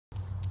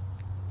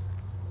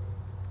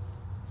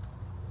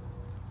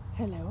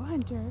Hello,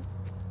 Hunter.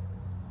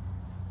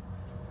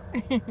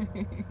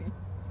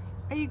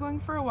 Are you going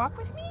for a walk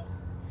with me?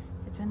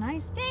 It's a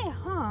nice day,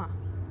 huh?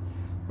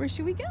 Where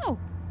should we go?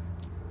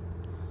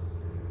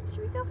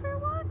 Should we go for a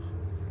walk?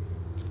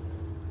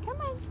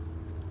 Come on.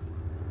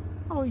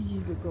 Oh,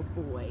 he's a good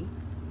boy.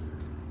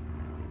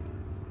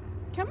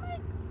 Come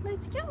on,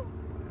 let's go.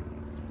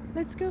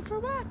 Let's go for a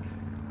walk.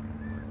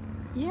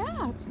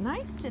 Yeah, it's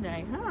nice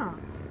today, huh?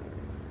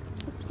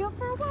 Let's go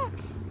for a walk.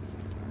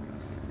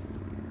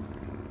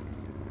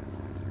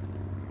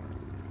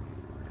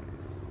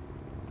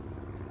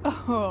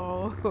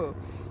 Oh,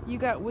 you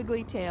got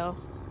wiggly tail.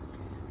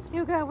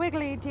 You got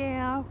wiggly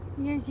tail.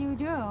 Yes, you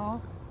do.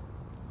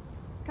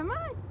 Come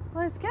on,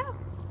 let's go.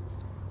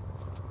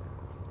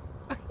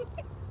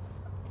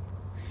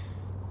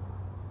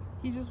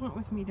 He just went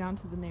with me down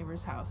to the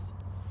neighbor's house.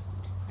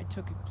 I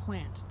took a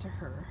plant to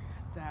her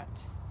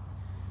that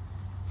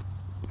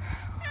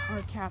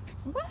our cats,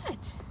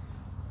 what?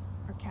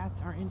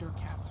 Our indoor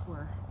cats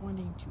were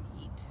wanting to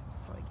eat,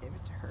 so I gave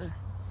it to her.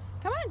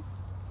 Come on.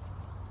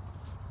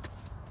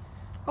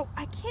 Oh,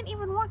 I can't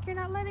even walk. You're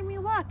not letting me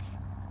walk.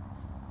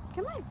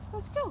 Come on,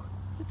 let's go.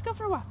 Let's go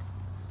for a walk.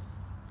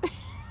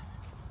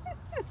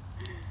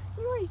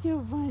 You are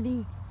so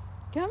funny.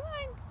 Come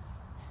on.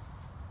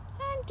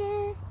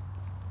 Hunter.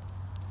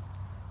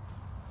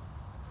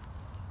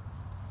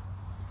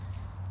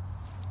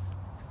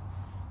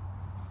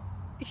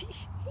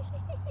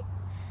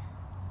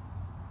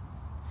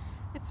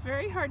 It's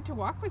very hard to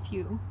walk with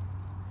you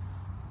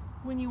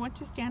when you want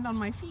to stand on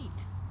my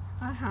feet.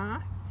 Uh-huh.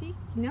 See?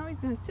 Now he's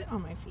going to sit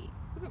on my feet.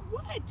 Look at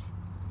what?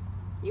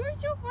 You are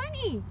so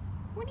funny.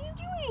 What are you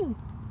doing?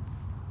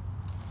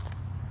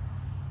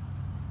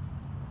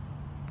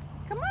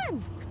 Come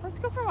on. Let's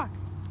go for a walk.